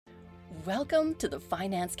Welcome to the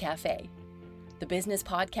Finance Cafe, the business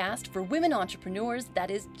podcast for women entrepreneurs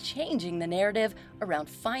that is changing the narrative around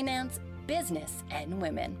finance, business, and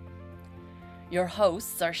women. Your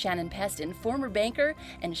hosts are Shannon Peston, former banker,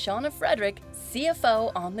 and Shauna Frederick,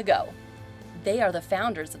 CFO on the go. They are the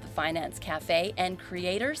founders of the Finance Cafe and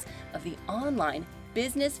creators of the online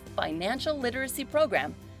business financial literacy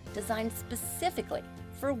program designed specifically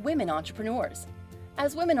for women entrepreneurs.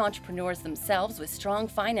 As women entrepreneurs themselves with strong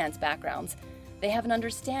finance backgrounds, they have an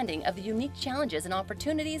understanding of the unique challenges and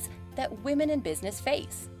opportunities that women in business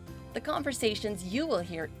face. The conversations you will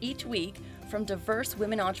hear each week from diverse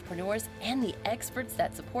women entrepreneurs and the experts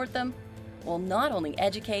that support them will not only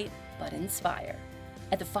educate, but inspire.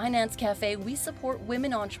 At the Finance Cafe, we support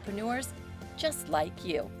women entrepreneurs just like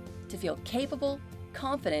you to feel capable,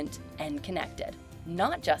 confident, and connected,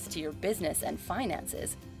 not just to your business and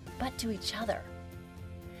finances, but to each other.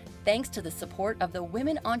 Thanks to the support of the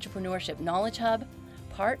Women Entrepreneurship Knowledge Hub,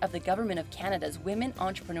 part of the Government of Canada's Women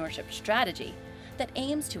Entrepreneurship Strategy that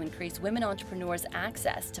aims to increase women entrepreneurs'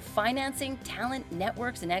 access to financing, talent,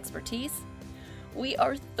 networks, and expertise, we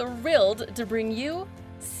are thrilled to bring you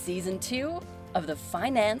Season 2 of the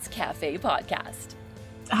Finance Cafe podcast.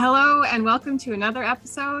 Hello, and welcome to another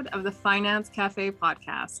episode of the Finance Cafe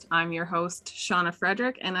podcast. I'm your host, Shauna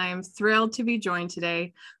Frederick, and I am thrilled to be joined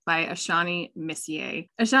today by Ashani Missier.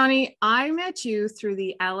 Ashani, I met you through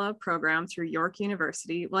the Ella program through York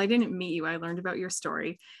University. Well, I didn't meet you. I learned about your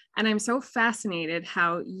story, and I'm so fascinated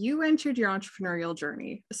how you entered your entrepreneurial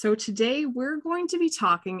journey. So today we're going to be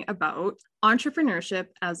talking about entrepreneurship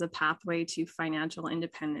as a pathway to financial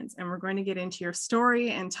independence. And we're going to get into your story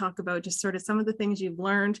and talk about just sort of some of the things you've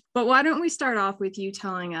learned. But why don't we start off with you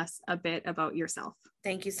telling us a bit about yourself?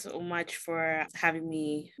 Thank you so much for having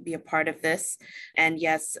me be a part of this. And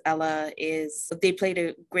yes, Ella they played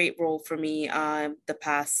a great role for me the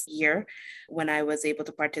past year when I was able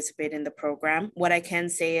to participate in the program. What I can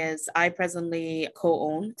say is I presently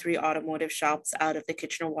co-own 3 automotive shops out of the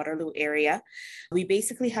Kitchener-Waterloo area. We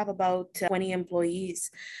basically have about 20 employees,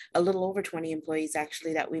 a little over 20 employees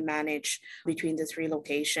actually, that we manage between the 3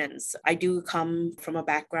 locations. I do come from a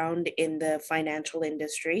background in the financial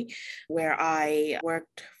industry where I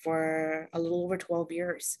worked for a little over 12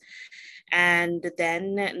 years. And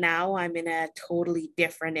then now I'm in a totally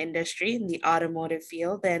different industry in the automotive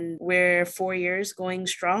field, and we're 4 years going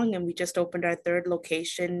strong, and we just opened our 3rd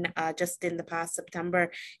location just in the past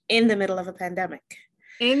September in the middle of a pandemic.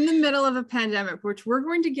 In the middle of a pandemic, which we're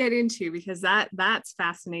going to get into because that's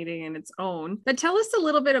fascinating in its own. But tell us a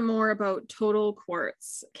little bit more about Total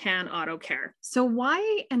Quartz Can Auto Care. So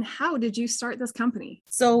why and how did you start this company?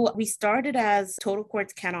 So we started as Total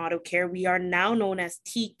Quartz Can Auto Care. We are now known as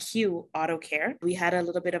TQ Auto Care. We had a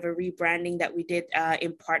little bit of a rebranding that we did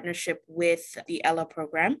in partnership with the Ella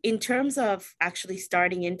program. In terms of actually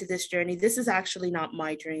starting into this journey, this is actually not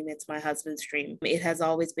my dream. It's my husband's dream. It has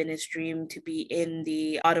always been his dream to be in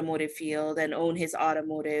the automotive field and own his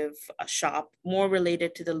automotive shop, more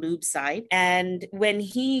related to the lube side. And when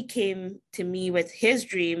he came to me with his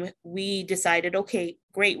dream, we decided, okay,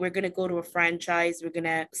 great, we're going to go to a franchise. We're going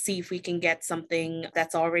to see if we can get something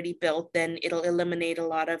that's already built. Then it'll eliminate a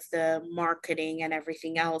lot of the marketing and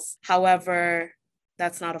everything else. However,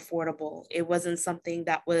 that's not affordable. It wasn't something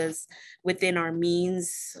that was within our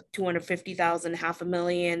means, 250,000,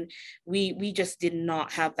 $500,000. We just did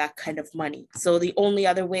not have that kind of money. So the only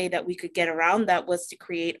other way that we could get around that was to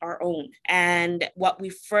create our own. And what we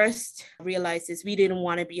first realized is we didn't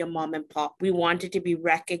want to be a mom and pop. We wanted to be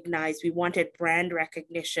recognized. We wanted brand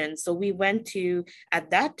recognition. So we went to, at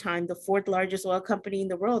that time, the 4th largest oil company in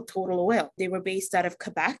the world, Total Oil. They were based out of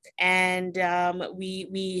Quebec. And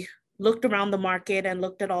we looked around the market and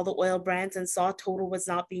looked at all the oil brands and saw Total was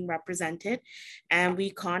not being represented. And we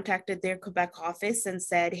contacted their Quebec office and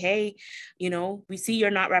said, hey, we see you're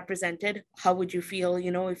not represented. How would you feel,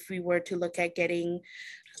 if we were to look at getting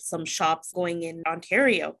some shops going in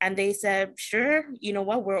Ontario? And they said, sure, you know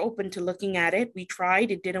what, we're open to looking at it. We tried,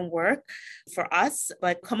 it didn't work for us,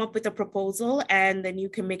 but come up with a proposal and then you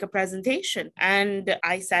can make a presentation. And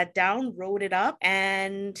I sat down, wrote it up,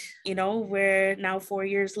 and we're now 4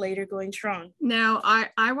 years later going strong. Now,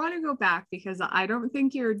 I want to go back because I don't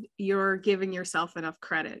think you're giving yourself enough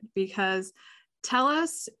credit, because tell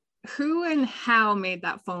us who and how made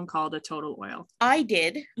that phone call to Total Oil? I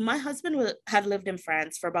did. My husband had lived in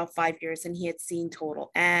France for about 5 years, and he had seen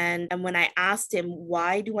Total. And when I asked him,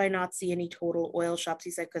 why do I not see any Total Oil shops?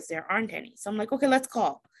 He said, because there aren't any. So I'm like, okay, let's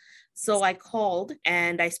call. So I called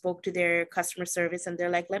and I spoke to their customer service, and they're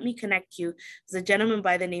like, let me connect you. There's a gentleman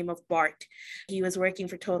by the name of Bart. He was working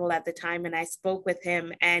for Total at the time, and I spoke with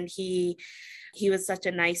him, and he was such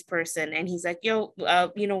a nice person. And he's like, yo,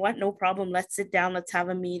 you know what? No problem. Let's sit down. Let's have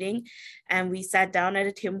a meeting. And we sat down at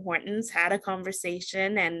a Tim Hortons, had a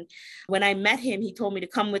conversation. And when I met him, he told me to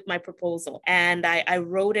come with my proposal. And I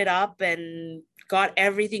wrote it up and got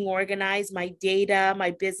everything organized, my data,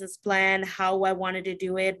 my business plan, how I wanted to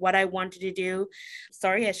do it, what I wanted to do.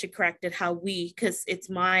 Sorry, I should correct it, because it's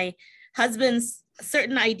my husband's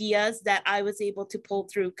certain ideas that I was able to pull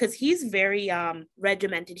through, because he's very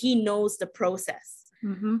regimented. He knows the process.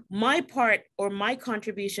 Mm-hmm. My part or my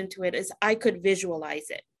contribution to it is I could visualize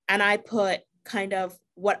it. And I put kind of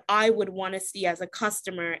what I would want to see as a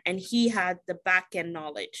customer, and he had the back end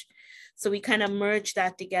knowledge. So we kind of merged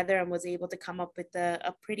that together and was able to come up with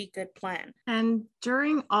a pretty good plan. And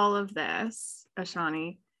during all of this,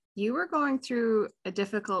 Ashani, you were going through a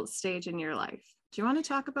difficult stage in your life. Do you want to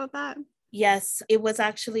talk about that? Yes, it was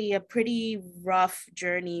actually a pretty rough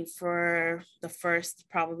journey for the first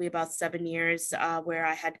probably about 7 years, where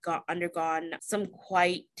I had undergone some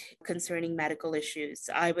quite concerning medical issues.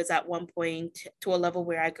 I was at one point to a level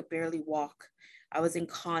where I could barely walk. I was in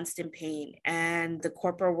constant pain, and the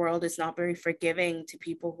corporate world is not very forgiving to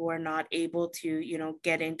people who are not able to,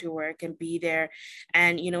 get into work and be there.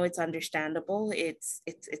 And, it's understandable. It's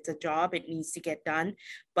a job. It needs to get done.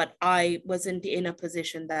 But I wasn't in a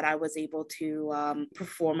position that I was able to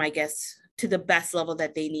perform, I guess, to the best level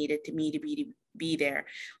that they needed me to be there.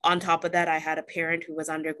 On top of that, I had a parent who was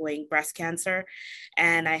undergoing breast cancer,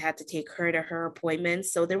 and I had to take her to her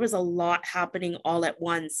appointments. So there was a lot happening all at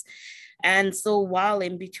once. And so while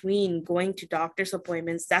in between going to doctor's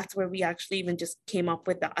appointments, that's where we actually even just came up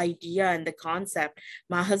with the idea and the concept.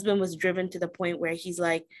 My husband was driven to the point where he's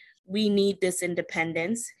like, we need this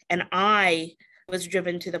independence. And I was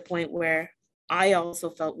driven to the point where I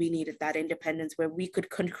also felt we needed that independence, where we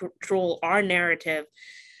could control our narrative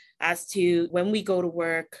as to when we go to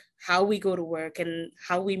work, how we go to work, and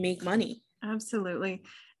how we make money. Absolutely.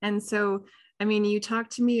 And so, you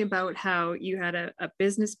talked to me about how you had a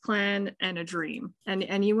business plan and a dream,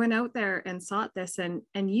 and you went out there and sought this, and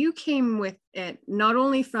you came with it not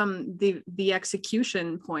only from the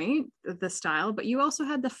execution point, the style, but you also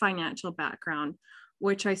had the financial background,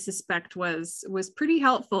 which I suspect was pretty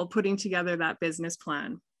helpful putting together that business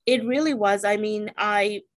plan. It really was.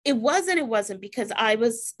 It wasn't, because I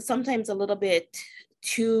was sometimes a little bit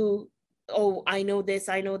too, oh, I know this,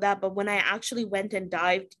 I know that. But when I actually went and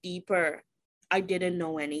dived deeper, I didn't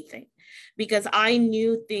know anything, because I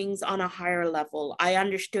knew things on a higher level. I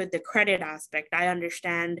understood the credit aspect. I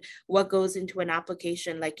understand what goes into an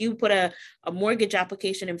application. Like, you put a mortgage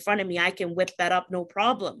application in front of me, I can whip that up, no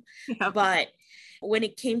problem. Yep. But when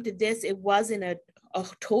it came to this, it was in a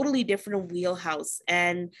totally different wheelhouse.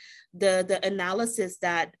 And the analysis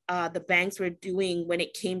that the banks were doing when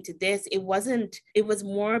it came to this, it was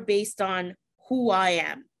more based on who I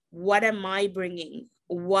am. What am I bringing?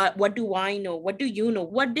 What do I know? What do you know?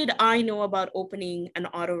 What did I know about opening an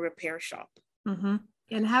auto repair shop? Mm-hmm.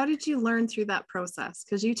 And how did you learn through that process?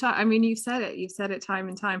 Because you've said it time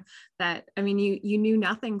and time that, you knew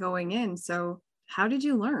nothing going in. So how did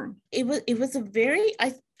you learn? It was a very,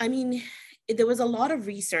 there was a lot of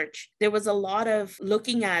research. There was a lot of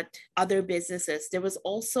looking at other businesses. There was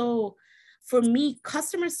also, for me,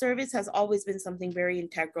 customer service has always been something very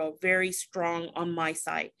integral, very strong on my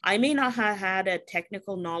side. I may not have had a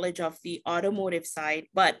technical knowledge of the automotive side,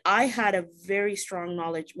 but I had a very strong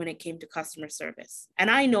knowledge when it came to customer service. And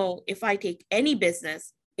I know if I take any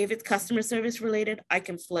business, if it's customer service related, I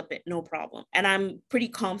can flip it, no problem. And I'm pretty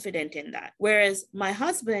confident in that. Whereas my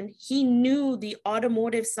husband, he knew the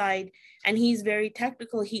automotive side, and he's very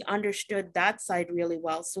technical. He understood that side really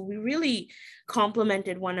well. So we really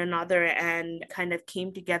complemented one another and kind of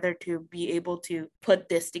came together to be able to put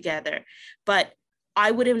this together. But I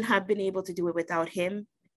wouldn't have been able to do it without him,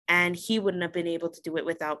 and he wouldn't have been able to do it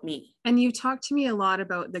without me. And you talked to me a lot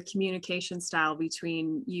about the communication style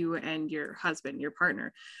between you and your husband, your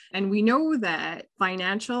partner. And we know that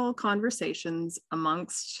financial conversations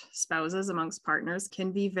amongst spouses, amongst partners,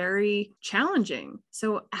 can be very challenging.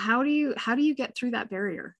 So how do you get through that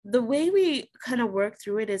barrier? The way we kind of work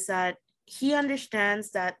through it is that he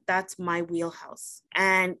understands that that's my wheelhouse,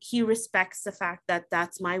 and he respects the fact that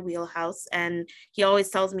that's my wheelhouse. And he always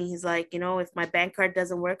tells me, he's like, if my bank card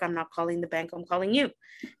doesn't work, I'm not calling the bank, I'm calling you.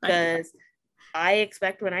 Because I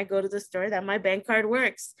expect when I go to the store that my bank card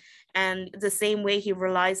works. And the same way he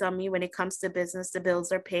relies on me when it comes to business, the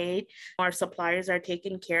bills are paid, our suppliers are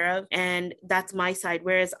taken care of. And that's my side.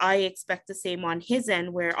 Whereas I expect the same on his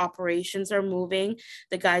end, where operations are moving,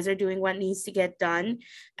 the guys are doing what needs to get done.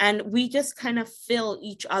 And we just kind of fill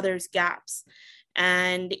each other's gaps.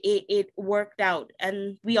 And it worked out,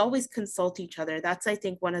 and we always consult each other. That's, I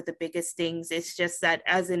think, one of the biggest things. It's just that,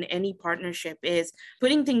 as in any partnership, is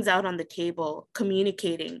putting things out on the table,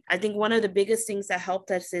 communicating. I think one of the biggest things that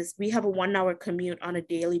helped us is we have a 1 hour commute on a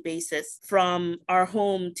daily basis from our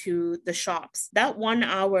home to the shops. That 1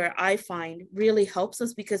 hour, I find, really helps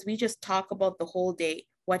us, because we just talk about the whole day,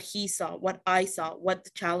 what he saw, what I saw, what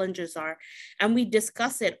the challenges are. And we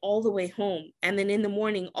discuss it all the way home. And then in the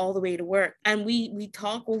morning, all the way to work. And we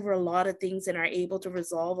talk over a lot of things and are able to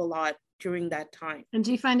resolve a lot during that time. And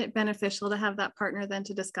do you find it beneficial to have that partner then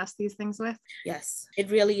to discuss these things with? Yes,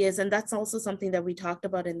 it really is. And that's also something that we talked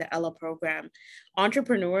about in the Ella program.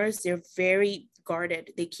 Entrepreneurs, they're very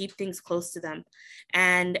guarded. They keep things close to them.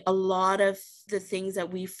 And a lot of the things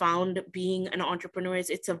that we found being an entrepreneur is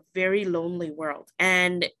it's a very lonely world.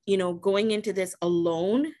 And, going into this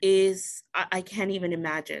alone is, I can't even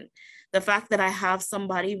imagine. The fact that I have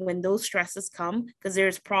somebody when those stresses come, because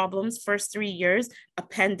there's problems, first 3 years, a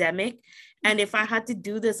pandemic. And if I had to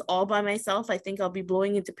do this all by myself, I think I'll be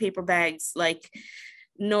blowing into paper bags like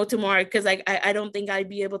no tomorrow, because I don't think I'd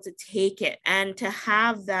be able to take it. And to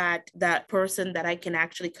have that person that I can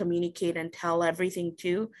actually communicate and tell everything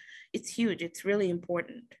to, it's huge. It's really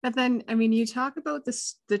important. But then, you talk about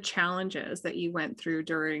the challenges that you went through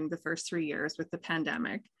during the first 3 years with the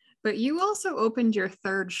pandemic, but you also opened your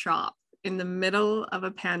third shop in the middle of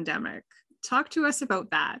a pandemic. Talk to us about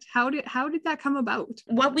that. How did that come about?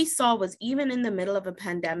 What we saw was, even in the middle of a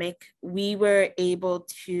pandemic, we were able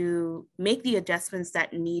to make the adjustments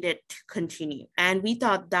that needed to continue. And we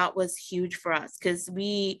thought that was huge for us, because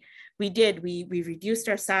we reduced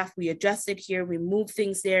our staff, we adjusted here, we moved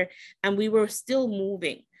things there, and we were still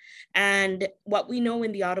moving. And what we know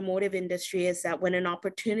in the automotive industry is that when an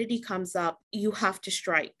opportunity comes up, you have to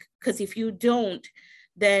strike, because if you don't,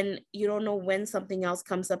 then you don't know when something else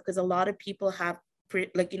comes up, because a lot of people have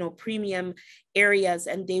premium areas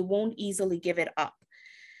and they won't easily give it up.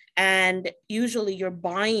 And usually you're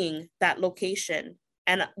buying that location.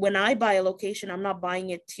 And when I buy a location, I'm not buying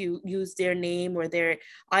it to use their name or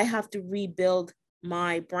I have to rebuild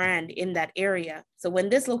my brand in that area. So when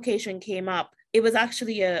this location came up, it was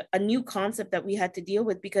actually a new concept that we had to deal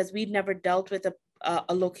with, because we'd never dealt with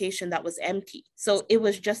a location that was empty. So it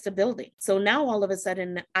was just a building. So now all of a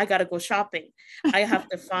sudden I got to go shopping. I have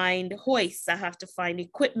to find hoists. I have to find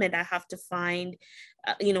equipment. I have to find,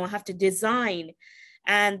 I have to design.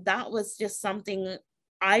 And that was just something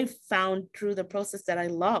I found through the process that I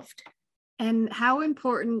loved. And how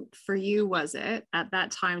important for you was it at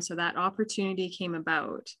that time? So that opportunity came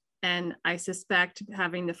about. And I suspect,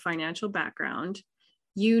 having the financial background,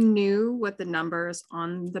 you knew what the numbers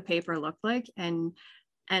on the paper looked like, and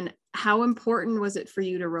how important was it for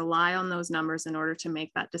you to rely on those numbers in order to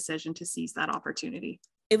make that decision to seize that opportunity?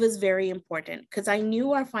 It was very important, because I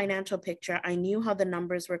knew our financial picture. I knew how the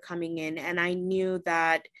numbers were coming in, and I knew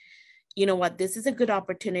that, this is a good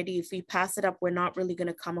opportunity. If we pass it up, we're not really going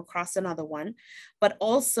to come across another one. But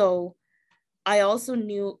also, I also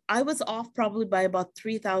knew I was off probably by about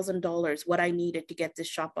 $3,000, what I needed to get this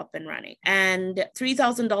shop up and running, and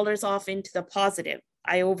 $3,000 off into the positive.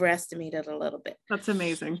 I overestimated a little bit. That's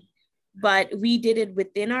amazing. But we did it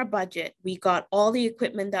within our budget. We got all the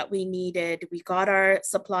equipment that we needed. We got our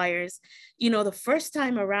suppliers. The first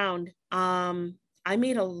time around, I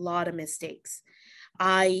made a lot of mistakes.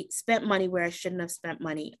 I spent money where I shouldn't have spent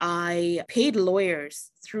money. I paid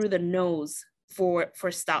lawyers through the nose for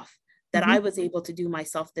stuff that I was able to do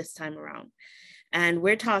myself this time around. And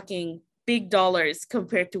we're talking big dollars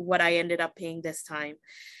compared to what I ended up paying this time.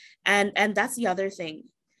 And that's the other thing.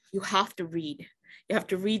 You have to read. You have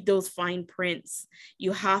to read those fine prints.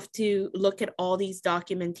 You have to look at all these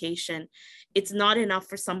documentation. It's not enough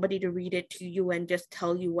for somebody to read it to you and just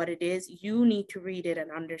tell you what it is. You need to read it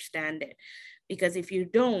and understand it. Because if you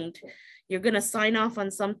don't, you're going to sign off on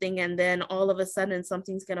something, and then all of a sudden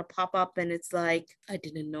something's going to pop up and it's like, I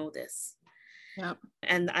didn't know this. Yep.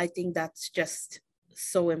 And I think that's just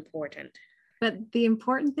so important. But the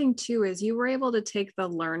important thing too is you were able to take the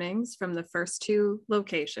learnings from the first 2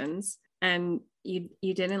 locations, and you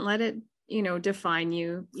didn't let it, define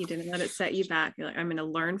you. You didn't let it set you back. You're like, I'm going to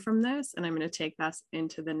learn from this, and I'm going to take this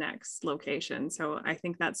into the next location. So I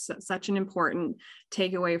think that's such an important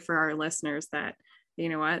takeaway for our listeners, that,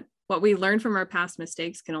 what we learn from our past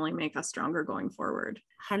mistakes can only make us stronger going forward.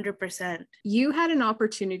 100%. You had an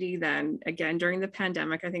opportunity then, again, during the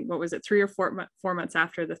pandemic, I think, what was it, 3 or 4 months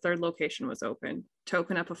after the third location was open, to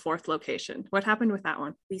open up a fourth location. What happened with that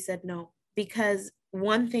one? We said no, because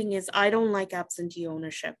one thing is, I don't like absentee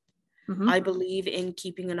ownership. Mm-hmm. I believe in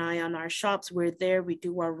keeping an eye on our shops. We're there, we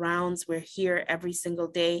do our rounds, we're here every single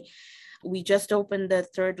day. We just opened the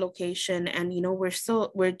third location, and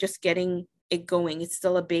we're just getting it going. It's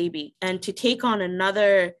still a baby. And to take on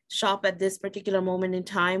another shop at this particular moment in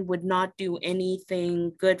time would not do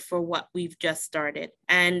anything good for what we've just started.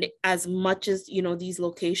 And as much as, these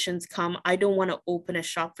locations come, I don't want to open a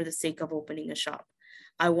shop for the sake of opening a shop.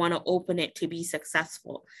 I want to open it to be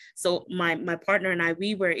successful. So my partner and I,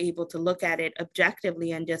 we were able to look at it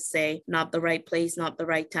objectively and just say, not the right place, not the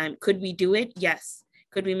right time. Could we do it? Yes.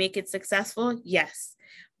 Could we make it successful? Yes.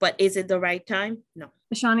 But is it the right time? No.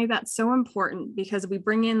 Ashani, that's so important, because we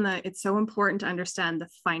bring in it's so important to understand the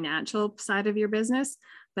financial side of your business.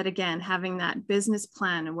 But again, having that business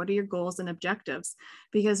plan and what are your goals and objectives,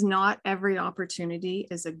 because not every opportunity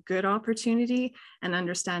is a good opportunity, and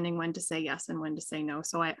understanding when to say yes and when to say no.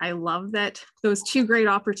 So I love that those two great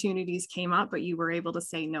opportunities came up, but you were able to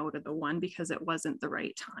say no to the one because it wasn't the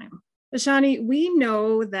right time. Ashani, we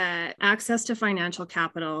know that access to financial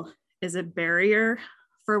capital is a barrier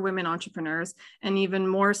for women entrepreneurs, and even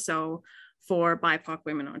more so for BIPOC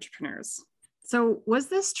women entrepreneurs. So was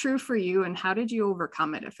this true for you, and how did you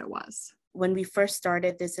overcome it if it was? When we first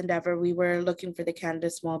started this endeavor, we were looking for the Canada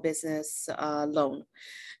Small Business loan.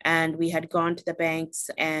 And we had gone to the banks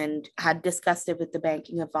and had discussed it with the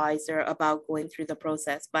banking advisor about going through the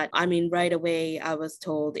process. But right away, I was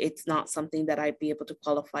told it's not something that I'd be able to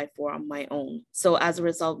qualify for on my own. So as a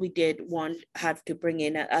result, we did have to bring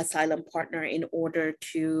in a silent partner in order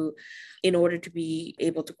to be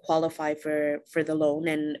able to qualify for the loan.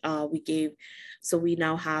 And so we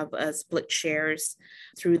now have split shares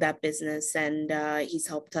through that business, and he's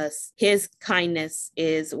helped us. His kindness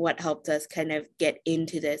is what helped us kind of get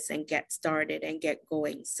into this and get started and get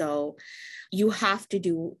going. So you have to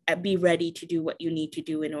be ready to do what you need to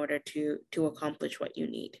do in order to accomplish what you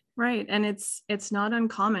need. Right. And it's not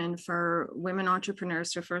uncommon for women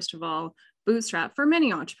entrepreneurs to, first of all, for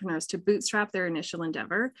many entrepreneurs to bootstrap their initial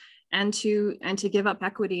endeavor and to give up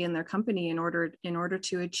equity in their company in order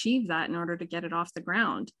to achieve that, in order to get it off the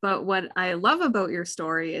ground. But what I love about your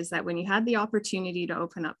story is that when you had the opportunity to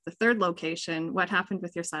open up the third location, what happened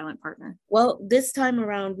with your silent partner? Well, this time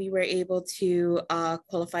around, we were able to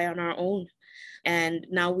qualify on our own. And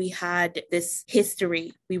now we had this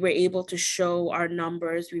history. We were able to show our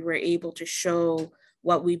numbers. We were able to show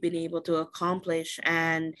what we've been able to accomplish.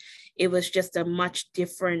 And it was just a much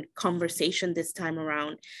different conversation this time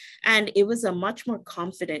around. And it was a much more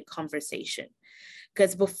confident conversation.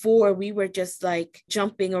 Because before we were just like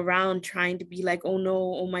jumping around trying to be like, oh no,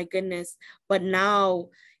 oh my goodness. But now,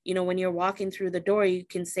 when you're walking through the door, you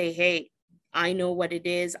can say, hey, I know what it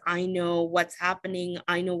is. I know what's happening.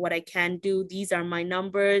 I know what I can do. These are my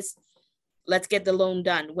numbers. Let's get the loan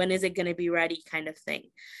done. When is it going to be ready, kind of thing.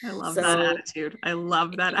 I love that attitude. I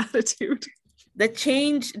love that attitude. The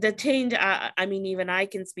change, even I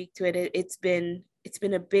can speak to it. It's been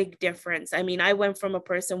a big difference. I went from a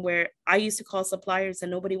person where I used to call suppliers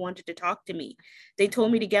and nobody wanted to talk to me. They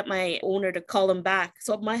told me to get my owner to call them back.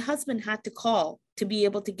 So my husband had to call to be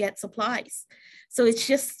able to get supplies. So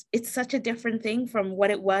it's such a different thing from what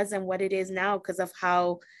it was and what it is now, because of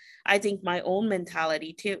how I think my own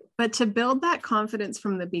mentality too. But to build that confidence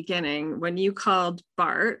from the beginning, when you called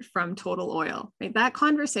Bart from Total Oil, right, that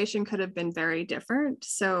conversation could have been very different.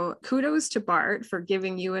 So kudos to Bart for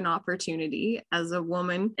giving you an opportunity as a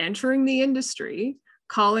woman entering the industry,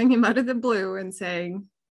 calling him out of the blue and saying,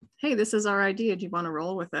 hey, this is our idea. Do you want to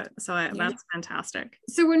roll with it? So that's fantastic.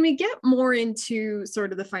 So when we get more into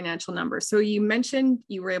sort of the financial numbers, so you mentioned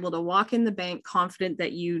you were able to walk in the bank confident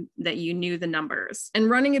that you knew the numbers.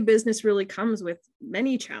 And running a business really comes with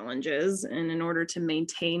many challenges. And in order to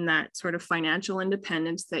maintain that sort of financial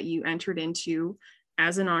independence that you entered into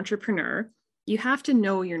as an entrepreneur, you have to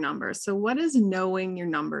know your numbers. So what does knowing your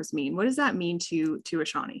numbers mean? What does that mean to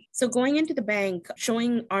Ashani? So going into the bank,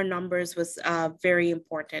 showing our numbers was very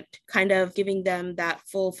important. Kind of giving them that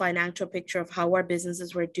full financial picture of how our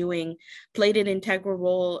businesses were doing played an integral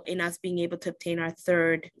role in us being able to obtain our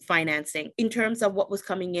third financing. In terms of what was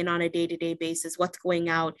coming in on a day-to-day basis, what's going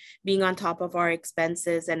out, being on top of our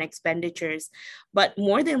expenses and expenditures. But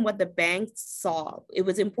more than what the bank saw, it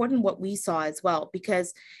was important what we saw as well,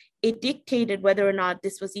 because it dictated whether or not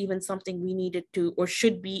this was even something we needed to or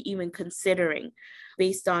should be even considering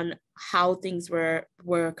based on how things were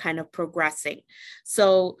kind of progressing.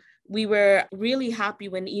 So we were really happy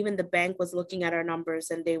when even the bank was looking at our numbers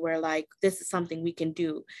and they were like, this is something we can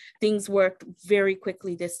do. Things worked very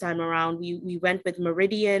quickly this time around. We went with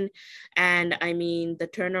Meridian, and I mean, the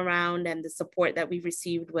turnaround and the support that we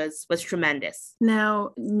received was tremendous.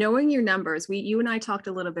 Now, knowing your numbers, you and I talked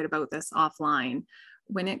a little bit about this offline.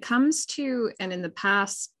 When it comes to, and in the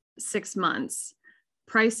past 6 months,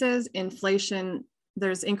 prices, inflation,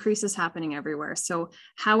 there's increases happening everywhere. So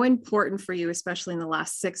how important for you, especially in the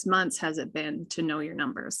last 6 months, has it been to know your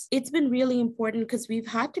numbers? It's been really important because we've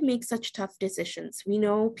had to make such tough decisions. We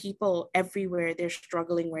know people everywhere, they're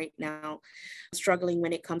struggling right now, struggling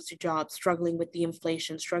when it comes to jobs, struggling with the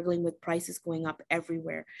inflation, struggling with prices going up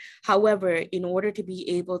everywhere. However, in order to be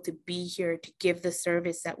able to be here to give the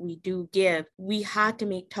service that we do give, we had to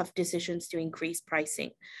make tough decisions to increase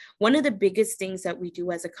pricing. One of the biggest things that we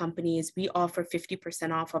do as a company is we offer 50%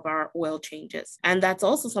 off of our oil changes. And that's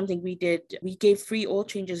also something we did. We gave free oil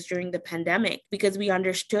changes during the pandemic because we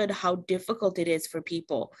understood how difficult it is for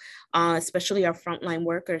people, especially our frontline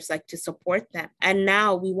workers, like to support them. And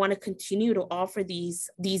now we want to continue to offer these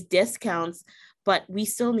discounts, but we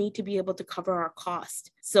still need to be able to cover our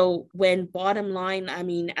cost. So when bottom line, I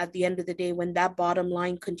mean, at the end of the day, when that bottom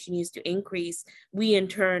line continues to increase, we in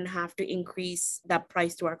turn have to increase that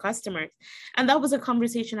price to our customers. And that was a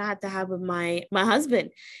conversation I had to have with my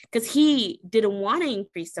husband, because he didn't want to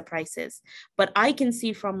increase the prices. But I can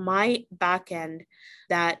see from my back end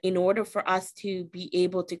that in order for us to be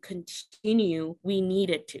able to continue, we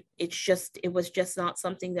needed to. It was just not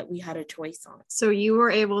something that we had a choice on. So you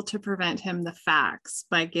were able to prevent him the facts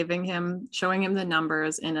by showing him the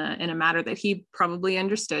numbers in a matter that he probably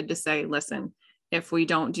understood, to say, listen, if we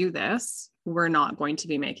don't do this, we're not going to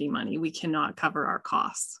be making money. We cannot cover our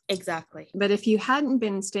costs. Exactly. But if you hadn't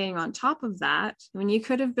been staying on top of that, I mean, you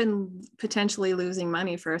could have been potentially losing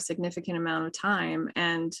money for a significant amount of time.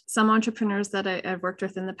 And some entrepreneurs that I've worked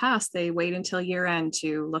with in the past, they wait until year end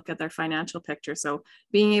to look at their financial picture. So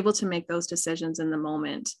being able to make those decisions in the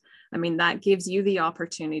moment, I mean, that gives you the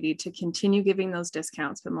opportunity to continue giving those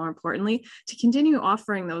discounts, but more importantly, to continue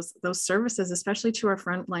offering those services, especially to our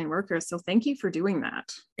frontline workers. So thank you for doing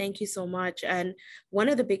that. Thank you so much. And one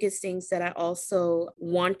of the biggest things that I also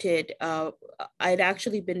wanted, I'd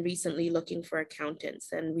actually been recently looking for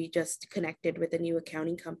accountants, and we just connected with a new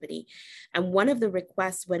accounting company. And one of the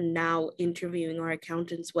requests when now interviewing our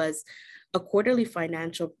accountants was a quarterly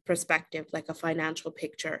financial perspective, like a financial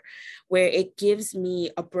picture, where it gives me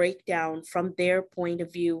a breakdown from their point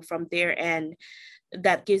of view, from their end,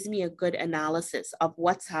 that gives me a good analysis of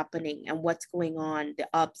what's happening and what's going on, the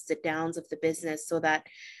ups, the downs of the business, so that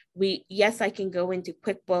I can go into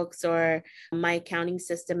QuickBooks or my accounting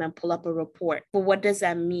system and pull up a report. But what does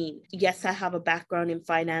that mean? Yes, I have a background in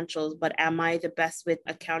financials, but am I the best with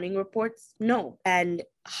accounting reports? No. And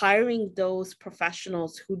hiring those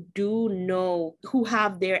professionals who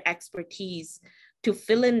have their expertise to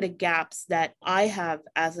fill in the gaps that I have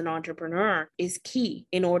as an entrepreneur is key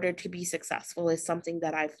in order to be successful, is something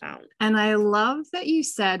that I've found. And I love that you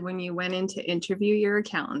said when you went in to interview your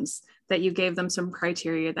accountants that you gave them some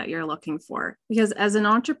criteria that you're looking for. Because as an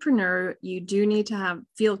entrepreneur, you do need to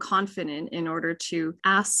feel confident in order to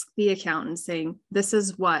ask the accountant saying, this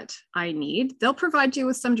is what I need. They'll provide you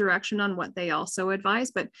with some direction on what they also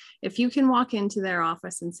advise. But if you can walk into their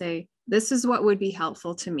office and say, this is what would be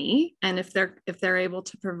helpful to me. And if they're able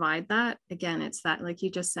to provide that, again, it's that, like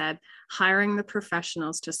you just said, hiring the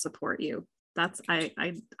professionals to support you.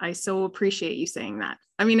 I so appreciate you saying that.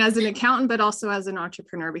 I mean, as an accountant, but also as an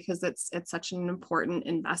entrepreneur, because it's such an important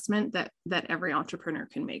investment that every entrepreneur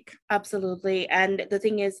can make. Absolutely. And the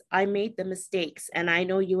thing is, I made the mistakes, and I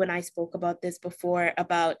know you and I spoke about this before,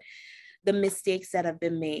 about the mistakes that have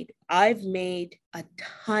been made. I've made a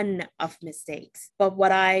ton of mistakes, but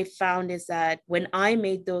what I found is that when I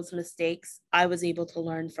made those mistakes, I was able to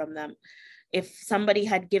learn from them. If somebody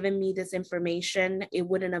had given me this information, it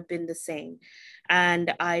wouldn't have been the same.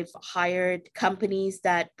 And I've hired companies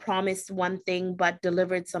that promised one thing but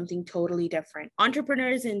delivered something totally different.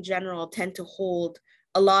 Entrepreneurs in general tend to hold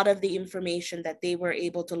a lot of the information that they were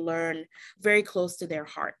able to learn very close to their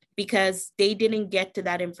heart, because they didn't get to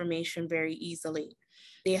that information very easily.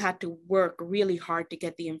 They had to work really hard to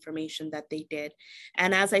get the information that they did.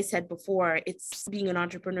 And as I said before, being an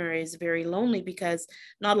entrepreneur is very lonely because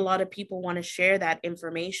not a lot of people want to share that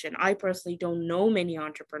information. I personally don't know many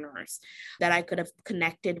entrepreneurs that I could have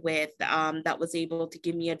connected with that was able to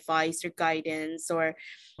give me advice or guidance or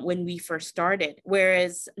when we first started.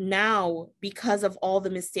 Whereas now, because of all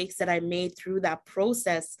the mistakes that I made through that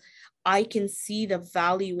process, I can see the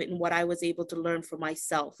value in what I was able to learn for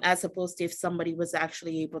myself, as opposed to if somebody was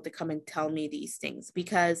actually able to come and tell me these things.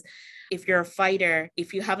 Because if you're a fighter,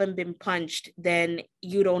 if you haven't been punched, then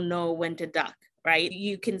you don't know when to duck, right?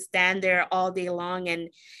 You can stand there all day long and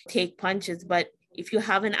take punches, but if you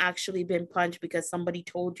haven't actually been punched because somebody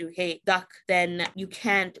told you, hey, duck, then you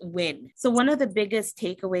can't win. So one of the biggest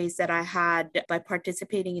takeaways that I had by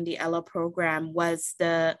participating in the Ella program was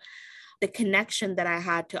the connection that I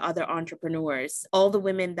had to other entrepreneurs. All the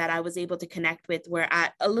women that I was able to connect with were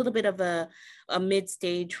at a little bit of a mid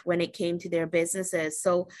stage when it came to their businesses.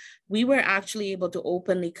 So we were actually able to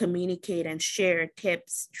openly communicate and share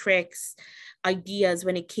tips, tricks, ideas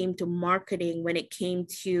when it came to marketing, when it came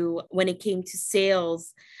to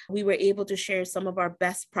sales. We were able to share some of our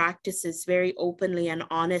best practices very openly and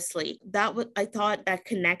honestly. I thought that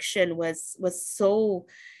connection was so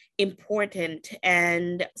important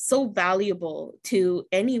and so valuable to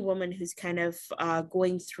any woman who's kind of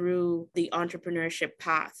going through the entrepreneurship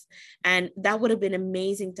path. And that would have been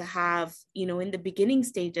amazing to have, in the beginning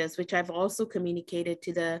stages, which I've also communicated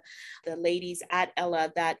to the ladies at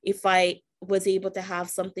Ella, that if I was able to have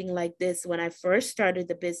something like this when I first started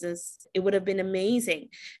the business, it would have been amazing.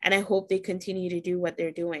 And I hope they continue to do what they're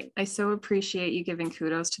doing. I so appreciate you giving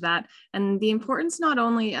kudos to that. And the importance not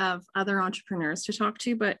only of other entrepreneurs to talk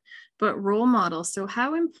to, but role models. So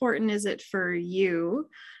how important is it for you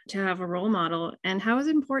to have a role model? And how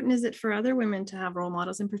important is it for other women to have role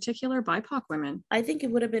models, in particular BIPOC women? I think it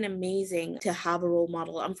would have been amazing to have a role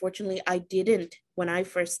model. Unfortunately, I didn't when I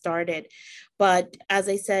first started. But as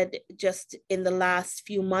I said, just in the last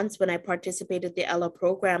few months when I participated in the Ella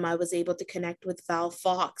program, I was able to connect with Val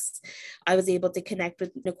Fox. I was able to connect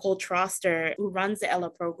with Nicole Troster, who runs the Ella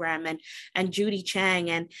program, and Judy Chang.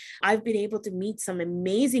 And I've been able to meet some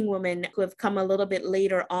amazing women who have come a little bit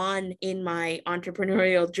later on in my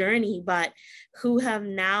entrepreneurial journey, but who have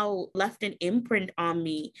now left an imprint on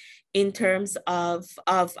me in terms of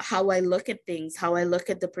how I look at things, how I look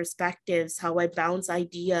at the perspectives, how I bounce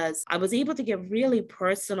ideas. I was able to get really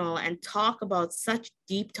personal and talk about such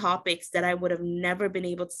deep topics that I would have never been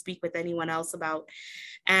able to speak with anyone else about,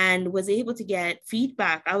 and was able to get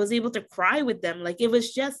feedback. I was able to cry with them. Like, it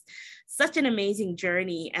was just such an amazing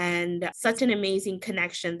journey and such an amazing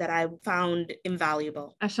connection that I found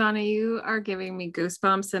invaluable. Ashani, you are giving me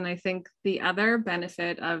goosebumps. And I think the other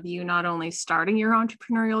benefit of you not only starting your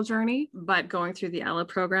entrepreneurial journey, but going through the Ella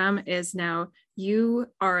program is now you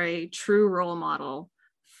are a true role model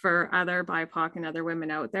for other BIPOC and other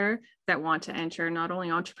women out there that want to enter not only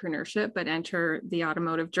entrepreneurship, but enter the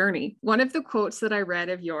automotive journey. One of the quotes that I read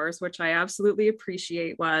of yours, which I absolutely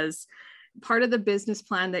appreciate, was part of the business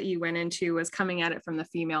plan that you went into was coming at it from the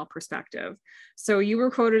female perspective. So you were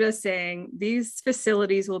quoted as saying, these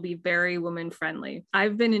facilities will be very woman friendly.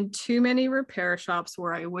 I've been in too many repair shops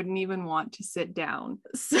where I wouldn't even want to sit down.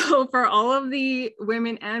 So for all of the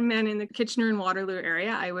women and men in the Kitchener and Waterloo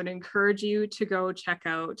area, I would encourage you to go check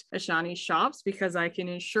out Ashani's shops, because I can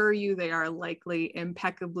assure you they are likely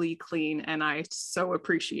impeccably clean. And I so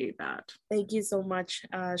appreciate that. Thank you so much,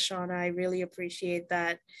 Shauna. I really appreciate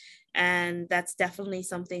that. And that's definitely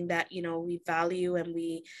something that, we value and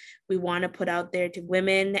we want to put out there to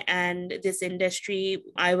women and this industry.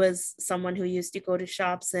 I was someone who used to go to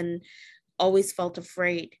shops and always felt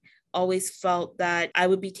afraid, always felt that I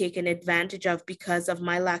would be taken advantage of because of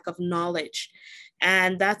my lack of knowledge.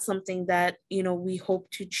 And that's something that, we hope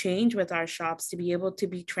to change with our shops, to be able to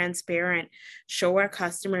be transparent, show our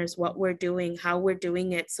customers what we're doing, how we're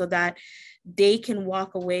doing it, so that they can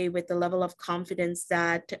walk away with the level of confidence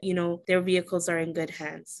that, their vehicles are in good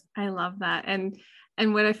hands. I love that. And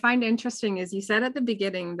what I find interesting is you said at the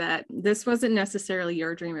beginning that this wasn't necessarily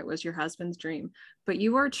your dream, it was your husband's dream, but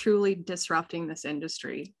you are truly disrupting this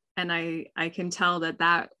industry. And I can tell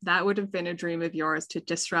that would have been a dream of yours, to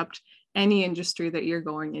disrupt any industry that you're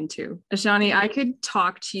going into. Ashani, I could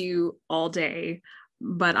talk to you all day,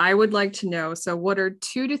 but I would like to know, so what are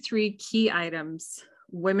 2 to 3 key items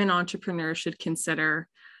women entrepreneurs should consider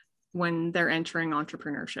when they're entering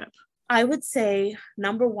entrepreneurship? I would say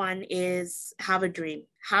number 1 is have a dream.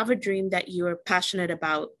 Have a dream that you're passionate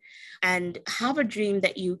about, and have a dream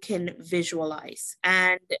that you can visualize.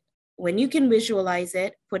 And when you can visualize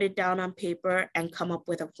it, put it down on paper and come up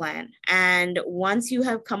with a plan. And once you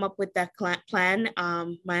have come up with that plan,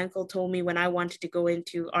 my uncle told me when I wanted to go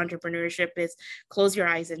into entrepreneurship is close your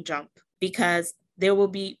eyes and jump, because there will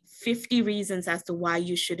be 50 reasons as to why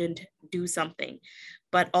you shouldn't do something.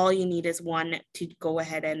 But all you need is one to go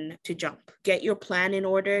ahead and to jump. Get your plan in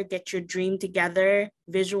order, get your dream together,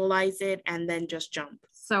 visualize it, and then just jump.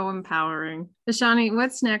 So empowering. Ashani,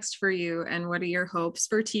 what's next for you and what are your hopes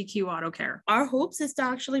for TQ Auto Care? Our hopes is to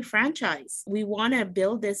actually franchise. We want to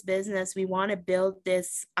build this business. We want to build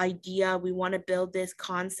this idea. We want to build this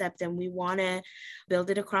concept, and we want to build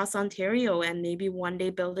it across Ontario and maybe one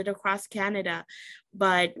day build it across Canada.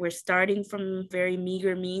 But we're starting from very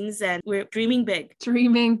meager means and we're dreaming big.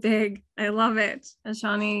 Dreaming big. I love it.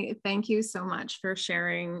 Ashani, thank you so much for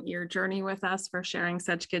sharing your journey with us, for sharing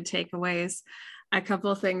such good takeaways. A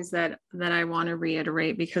couple of things that I want to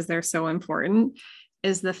reiterate because they're so important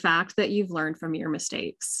is the fact that you've learned from your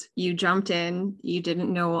mistakes. You jumped in, you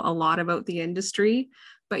didn't know a lot about the industry,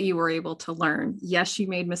 but you were able to learn. Yes, you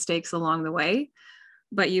made mistakes along the way,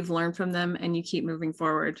 but you've learned from them and you keep moving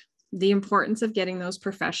forward. The importance of getting those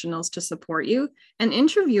professionals to support you and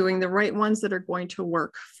interviewing the right ones that are going to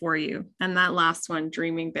work for you. And that last one,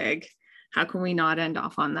 dreaming big. How can we not end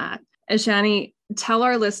off on that? Ashani, tell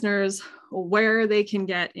our listeners where they can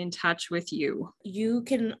get in touch with you. You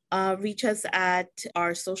can reach us at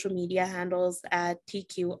our social media handles at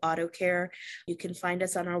TQ Auto Care. You can find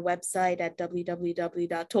us on our website at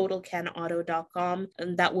www.totalcanauto.com.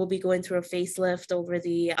 And that will be going through a facelift over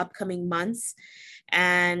the upcoming months.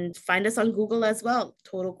 And find us on Google as well.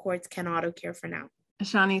 Total Quartz Can Auto Care for now.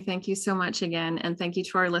 Ashani, thank you so much again. And thank you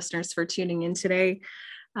to our listeners for tuning in today.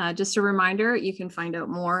 Just a reminder, you can find out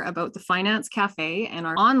more about the Finance Cafe and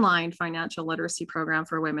our online financial literacy program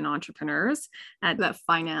for women entrepreneurs at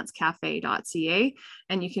thefinancecafe.ca.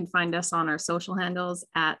 And you can find us on our social handles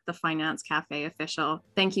at the Finance Cafe Official.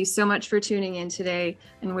 Thank you so much for tuning in today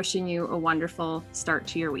and wishing you a wonderful start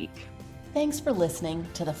to your week. Thanks for listening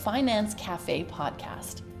to the Finance Cafe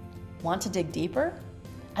podcast. Want to dig deeper?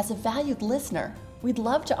 As a valued listener, we'd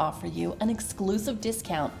love to offer you an exclusive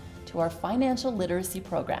discount to our financial literacy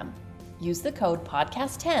program. Use the code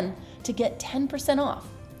podcast10 to get 10% off.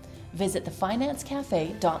 Visit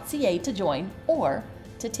thefinancecafe.ca to join or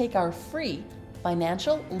to take our free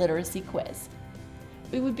financial literacy quiz.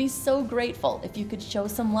 We would be so grateful if you could show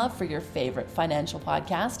some love for your favorite financial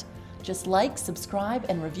podcast. Just like, subscribe,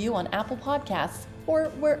 and review on Apple Podcasts or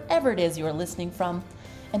wherever it is you are listening from,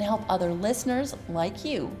 and help other listeners like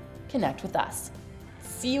you connect with us.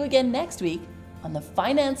 See you again next week on the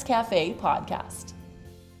Finance Cafe podcast.